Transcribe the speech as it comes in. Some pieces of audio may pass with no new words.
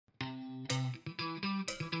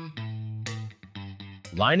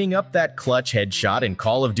Lining up that clutch headshot in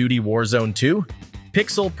Call of Duty Warzone 2?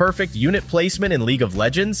 Pixel-perfect unit placement in League of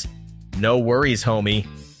Legends? No worries, homie.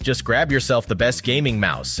 Just grab yourself the best gaming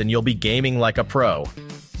mouse and you'll be gaming like a pro.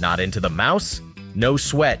 Not into the mouse? No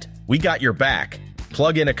sweat. We got your back.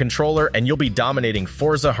 Plug in a controller and you'll be dominating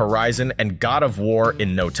Forza Horizon and God of War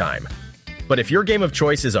in no time. But if your game of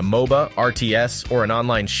choice is a MOBA, RTS, or an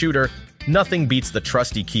online shooter, nothing beats the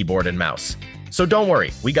trusty keyboard and mouse. So don't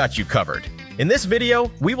worry, we got you covered. In this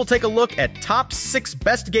video, we will take a look at top 6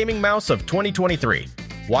 best gaming mouse of 2023.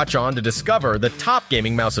 Watch on to discover the top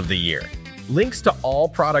gaming mouse of the year. Links to all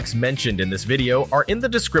products mentioned in this video are in the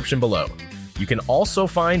description below. You can also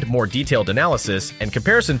find more detailed analysis and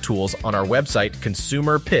comparison tools on our website,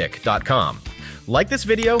 consumerpick.com. Like this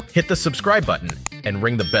video, hit the subscribe button, and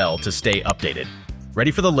ring the bell to stay updated.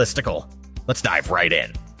 Ready for the listicle? Let's dive right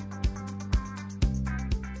in.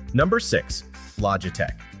 Number 6.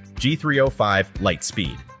 Logitech G502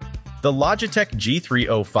 Lightspeed. The Logitech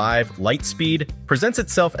G502 Lightspeed presents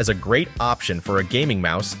itself as a great option for a gaming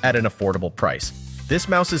mouse at an affordable price. This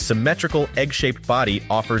mouse's symmetrical egg-shaped body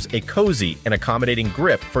offers a cozy and accommodating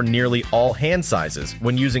grip for nearly all hand sizes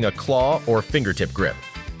when using a claw or fingertip grip.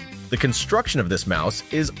 The construction of this mouse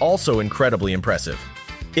is also incredibly impressive.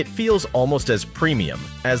 It feels almost as premium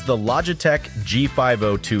as the Logitech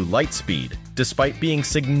G502 Lightspeed, despite being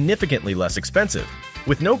significantly less expensive,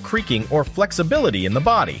 with no creaking or flexibility in the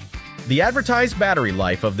body. The advertised battery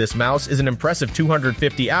life of this mouse is an impressive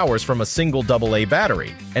 250 hours from a single AA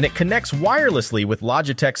battery, and it connects wirelessly with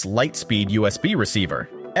Logitech's Lightspeed USB receiver.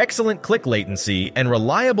 Excellent click latency and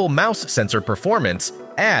reliable mouse sensor performance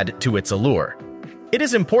add to its allure. It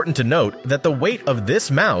is important to note that the weight of this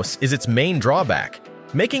mouse is its main drawback,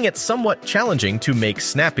 making it somewhat challenging to make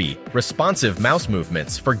snappy, responsive mouse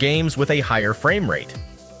movements for games with a higher frame rate.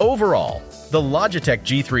 Overall, the Logitech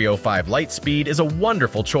G502 Lightspeed is a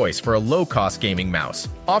wonderful choice for a low-cost gaming mouse,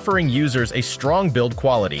 offering users a strong build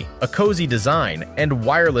quality, a cozy design, and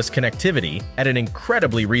wireless connectivity at an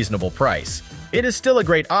incredibly reasonable price. It is still a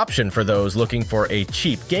great option for those looking for a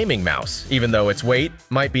cheap gaming mouse, even though its weight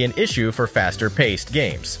might be an issue for faster-paced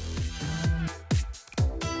games.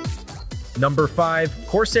 Number 5.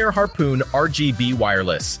 Corsair Harpoon RGB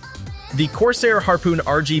Wireless. The Corsair Harpoon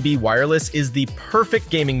RGB Wireless is the perfect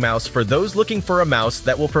gaming mouse for those looking for a mouse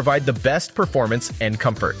that will provide the best performance and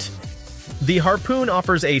comfort. The Harpoon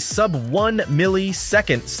offers a sub-1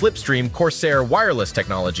 millisecond slipstream Corsair wireless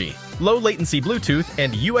technology, low-latency Bluetooth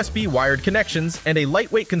and USB wired connections, and a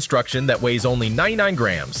lightweight construction that weighs only 99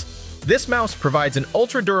 grams. This mouse provides an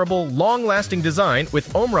ultra-durable, long-lasting design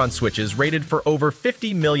with Omron switches rated for over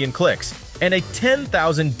 50 million clicks, and a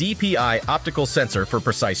 10,000 dpi optical sensor for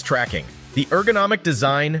precise tracking. The ergonomic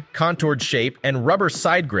design, contoured shape, and rubber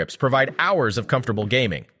side grips provide hours of comfortable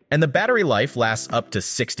gaming, and the battery life lasts up to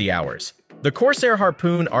 60 hours. The Corsair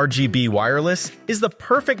Harpoon RGB Wireless is the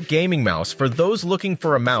perfect gaming mouse for those looking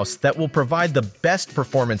for a mouse that will provide the best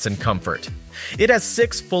performance and comfort. It has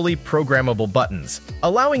 6 fully programmable buttons,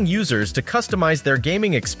 allowing users to customize their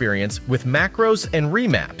gaming experience with macros and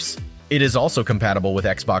remaps. It is also compatible with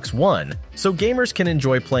Xbox One, so gamers can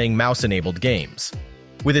enjoy playing mouse-enabled games.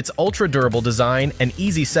 With its ultra-durable design and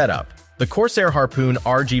easy setup, the Corsair Harpoon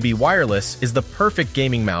RGB Wireless is the perfect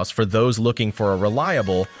gaming mouse for those looking for a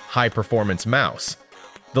reliable, high-performance mouse.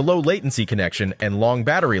 The low latency connection and long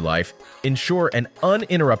battery life ensure an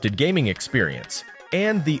uninterrupted gaming experience,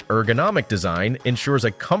 and the ergonomic design ensures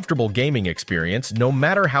a comfortable gaming experience no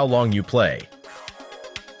matter how long you play.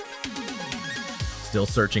 Still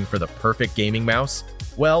searching for the perfect gaming mouse?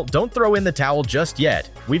 Well, don't throw in the towel just yet.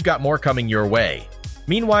 We've got more coming your way.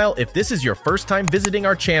 Meanwhile, if this is your first time visiting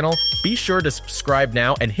our channel, be sure to subscribe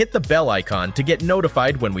now and hit the bell icon to get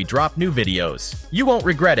notified when we drop new videos. You won't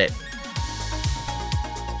regret it.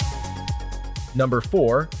 Number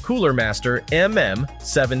 4. Cooler Master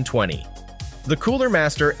MM720. The Cooler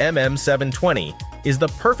Master MM720 is the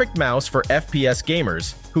perfect mouse for FPS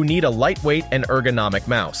gamers who need a lightweight and ergonomic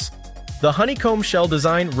mouse. The honeycomb shell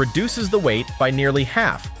design reduces the weight by nearly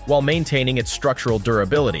half while maintaining its structural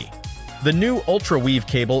durability. The new Ultra Weave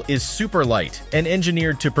cable is super light and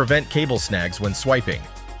engineered to prevent cable snags when swiping.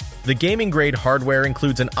 The gaming-grade hardware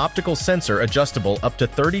includes an optical sensor adjustable up to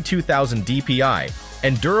 32,000 dpi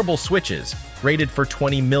and durable switches rated for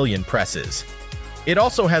 20 million presses. It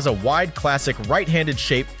also has a wide classic right-handed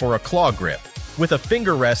shape for a claw grip, with a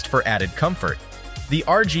finger rest for added comfort. The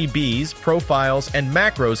RGBs, profiles, and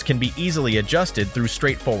macros can be easily adjusted through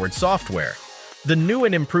straightforward software. The new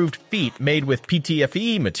and improved feet made with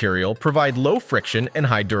PTFE material provide low friction and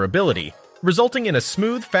high durability, resulting in a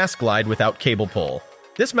smooth, fast glide without cable pull.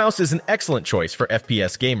 This mouse is an excellent choice for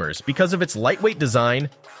FPS gamers because of its lightweight design,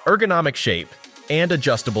 ergonomic shape, and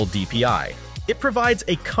adjustable DPI. It provides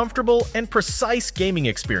a comfortable and precise gaming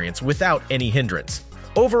experience without any hindrance.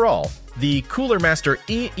 Overall, the Cooler Master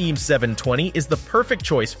EE720 is the perfect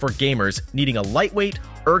choice for gamers needing a lightweight,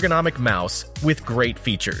 ergonomic mouse with great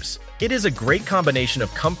features. It is a great combination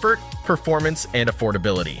of comfort, performance, and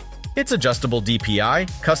affordability. Its adjustable DPI,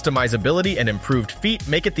 customizability, and improved feet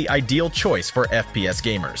make it the ideal choice for FPS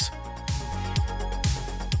gamers.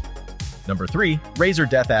 Number 3. Razer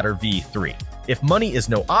DeathAdder V3. If money is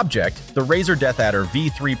no object, the Razer DeathAdder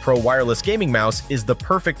V3 Pro wireless gaming mouse is the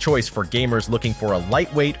perfect choice for gamers looking for a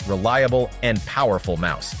lightweight, reliable, and powerful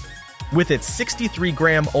mouse. With its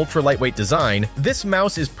 63-gram ultra-lightweight design, this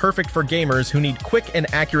mouse is perfect for gamers who need quick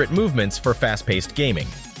and accurate movements for fast-paced gaming.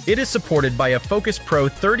 It is supported by a Focus Pro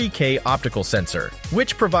 30K optical sensor,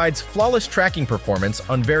 which provides flawless tracking performance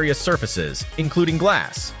on various surfaces, including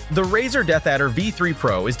glass. The Razer DeathAdder V3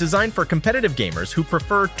 Pro is designed for competitive gamers who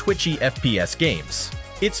prefer twitchy FPS games.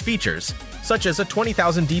 Its features, such as a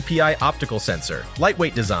 20,000 DPI optical sensor,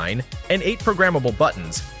 lightweight design, and 8 programmable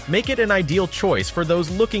buttons, make it an ideal choice for those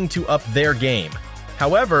looking to up their game.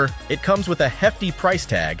 However, it comes with a hefty price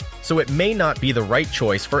tag, so it may not be the right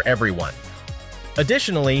choice for everyone.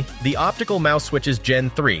 Additionally, the Optical Mouse Switches Gen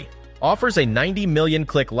 3 offers a 90 million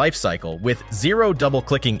click lifecycle with 0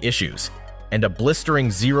 double-clicking issues and a blistering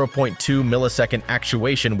 0.2 millisecond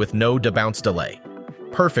actuation with no debounce delay,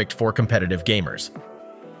 perfect for competitive gamers.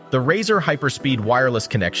 The Razer Hyperspeed wireless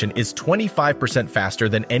connection is 25% faster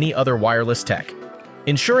than any other wireless tech,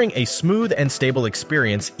 ensuring a smooth and stable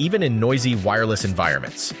experience even in noisy wireless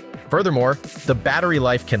environments. Furthermore, the battery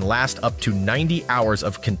life can last up to 90 hours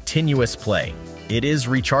of continuous play. It is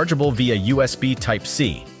rechargeable via USB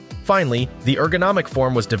Type-C. Finally, the ergonomic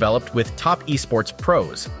form was developed with top esports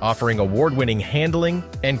pros, offering award-winning handling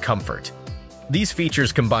and comfort. These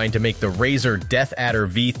features combine to make the Razer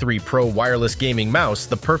DeathAdder V3 Pro wireless gaming mouse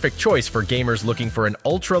the perfect choice for gamers looking for an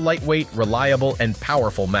ultra-lightweight, reliable, and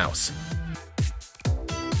powerful mouse.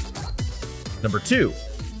 Number 2.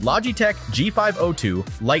 Logitech G502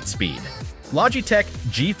 Lightspeed. Logitech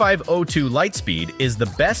G502 Lightspeed is the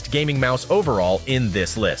best gaming mouse overall in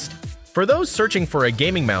this list. For those searching for a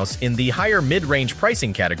gaming mouse in the higher mid-range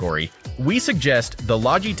pricing category, we suggest the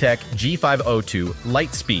Logitech G502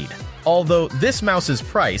 Lightspeed. Although this mouse's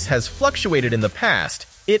price has fluctuated in the past,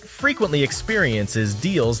 it frequently experiences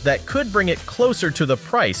deals that could bring it closer to the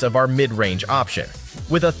price of our mid-range option.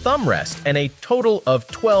 With a thumb rest and a total of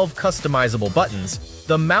 12 customizable buttons,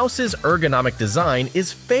 the mouse's ergonomic design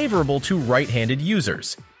is favorable to right-handed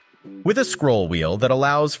users. With a scroll wheel that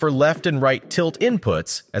allows for left and right tilt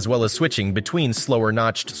inputs, as well as switching between slower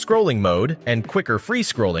notched scrolling mode and quicker free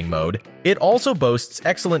scrolling mode, it also boasts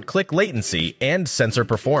excellent click latency and sensor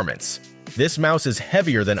performance. This mouse is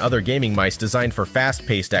heavier than other gaming mice designed for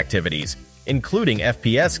fast-paced activities, including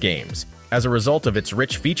FPS games, as a result of its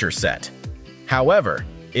rich feature set. However,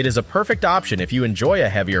 it is a perfect option if you enjoy a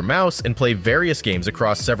heavier mouse and play various games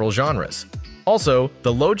across several genres. Also,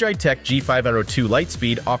 the Logitech G502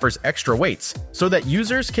 Lightspeed offers extra weights so that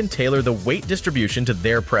users can tailor the weight distribution to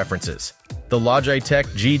their preferences. The Logitech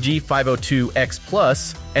G502X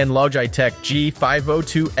Plus and Logitech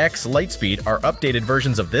G502X Lightspeed are updated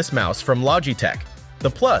versions of this mouse from Logitech. The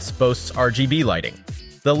Plus boasts RGB lighting.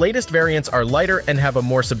 The latest variants are lighter and have a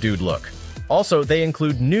more subdued look. Also, they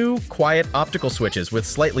include new, quiet optical switches with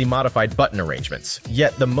slightly modified button arrangements,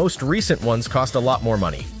 yet the most recent ones cost a lot more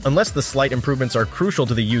money. Unless the slight improvements are crucial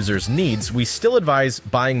to the user's needs, we still advise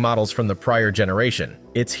buying models from the prior generation.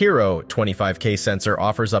 Its Hero 25K sensor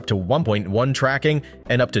offers up to 1.1 tracking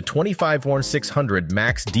and up to 25/600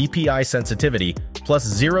 max DPI sensitivity, plus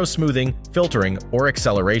 0 smoothing, filtering, or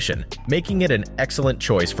acceleration, making it an excellent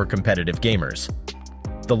choice for competitive gamers.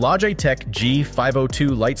 The Logitech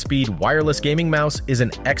G502 Lightspeed wireless gaming mouse is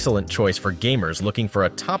an excellent choice for gamers looking for a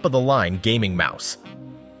top-of-the-line gaming mouse.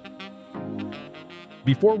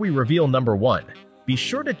 Before we reveal number 1, be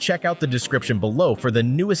sure to check out the description below for the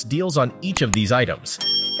newest deals on each of these items.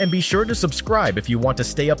 And be sure to subscribe if you want to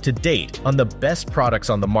stay up to date on the best products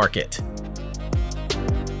on the market.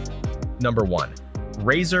 Number 1.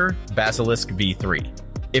 Razer Basilisk V3.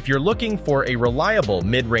 If you're looking for a reliable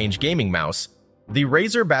mid-range gaming mouse, the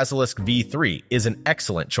Razer Basilisk V3 is an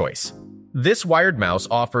excellent choice. This wired mouse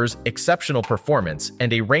offers exceptional performance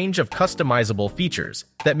and a range of customizable features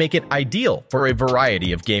that make it ideal for a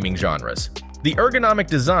variety of gaming genres. The ergonomic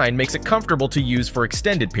design makes it comfortable to use for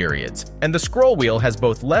extended periods, and the scroll wheel has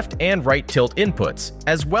both left and right tilt inputs,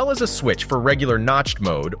 as well as a switch for regular notched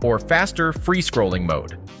mode or faster free scrolling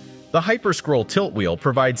mode. The Hyperscroll tilt wheel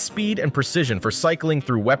provides speed and precision for cycling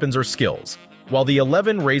through weapons or skills, while the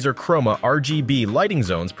 11 Razer Chroma RGB lighting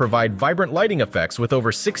zones provide vibrant lighting effects with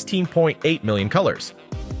over 16.8 million colors.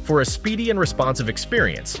 For a speedy and responsive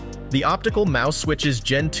experience, the optical mouse switches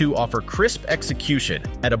Gen 2 offer crisp execution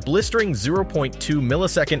at a blistering 0.2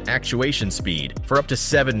 millisecond actuation speed for up to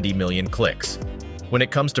 70 million clicks. When it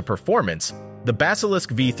comes to performance, the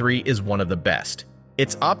Basilisk V3 is one of the best.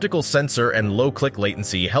 Its optical sensor and low click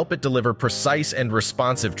latency help it deliver precise and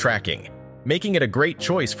responsive tracking, making it a great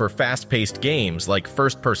choice for fast-paced games like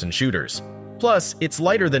first-person shooters. Plus, it's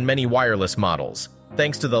lighter than many wireless models,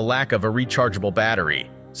 thanks to the lack of a rechargeable battery,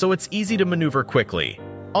 so it's easy to maneuver quickly.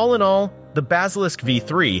 All in all, the Basilisk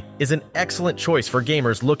V3 is an excellent choice for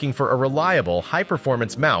gamers looking for a reliable,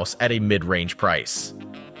 high-performance mouse at a mid-range price.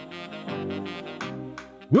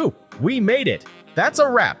 Woo! We made it! That's a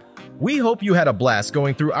wrap! We hope you had a blast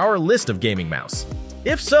going through our list of gaming mouse.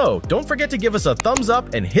 If so, don't forget to give us a thumbs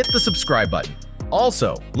up and hit the subscribe button.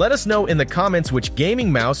 Also, let us know in the comments which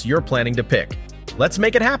gaming mouse you're planning to pick. Let's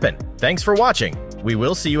make it happen. Thanks for watching. We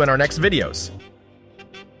will see you in our next videos.